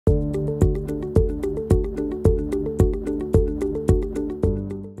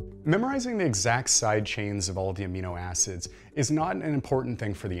Memorizing the exact side chains of all the amino acids is not an important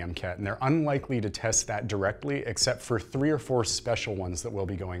thing for the MCAT, and they're unlikely to test that directly except for 3 or 4 special ones that we'll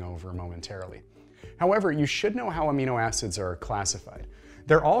be going over momentarily. However, you should know how amino acids are classified.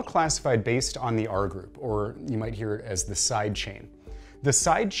 They're all classified based on the R group, or you might hear it as the side chain. The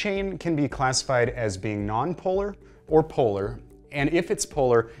side chain can be classified as being nonpolar or polar, and if it's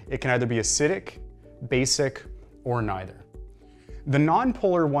polar, it can either be acidic, basic, or neither. The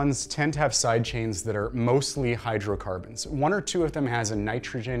nonpolar ones tend to have side chains that are mostly hydrocarbons. 1 or 2 of them has a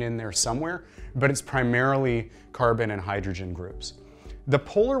nitrogen in there somewhere, but it's primarily carbon and hydrogen groups. The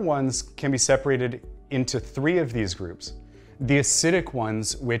polar ones can be separated into 3 of these groups. The acidic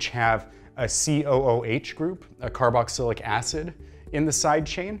ones, which have a COOH group, a carboxylic acid, in the side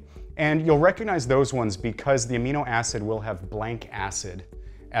chain, and you'll recognize those ones because the amino acid will have blank acid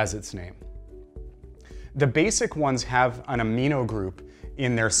as its name. The basic ones have an amino group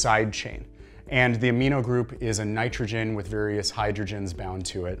in their side chain, and the amino group is a nitrogen with various hydrogens bound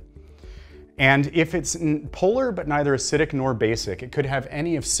to it. And if it's polar but neither acidic nor basic, it could have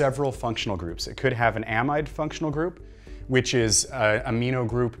any of several functional groups. It could have an amide functional group, which is an amino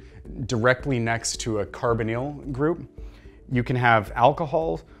group directly next to a carbonyl group. You can have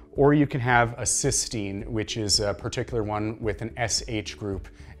alcohol, or you can have a cysteine, which is a particular one with an SH group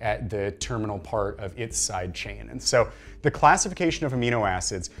at the terminal part of its side chain. And so the classification of amino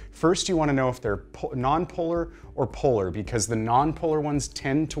acids, first you want to know if they're nonpolar or polar, because the nonpolar ones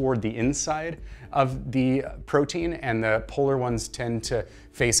tend toward the inside of the protein and the polar ones tend to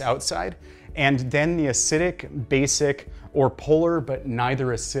face outside. And then the acidic, basic, or polar but neither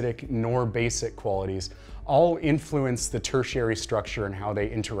acidic nor basic qualities all influence the tertiary structure and how they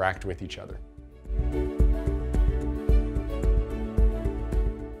interact with each other.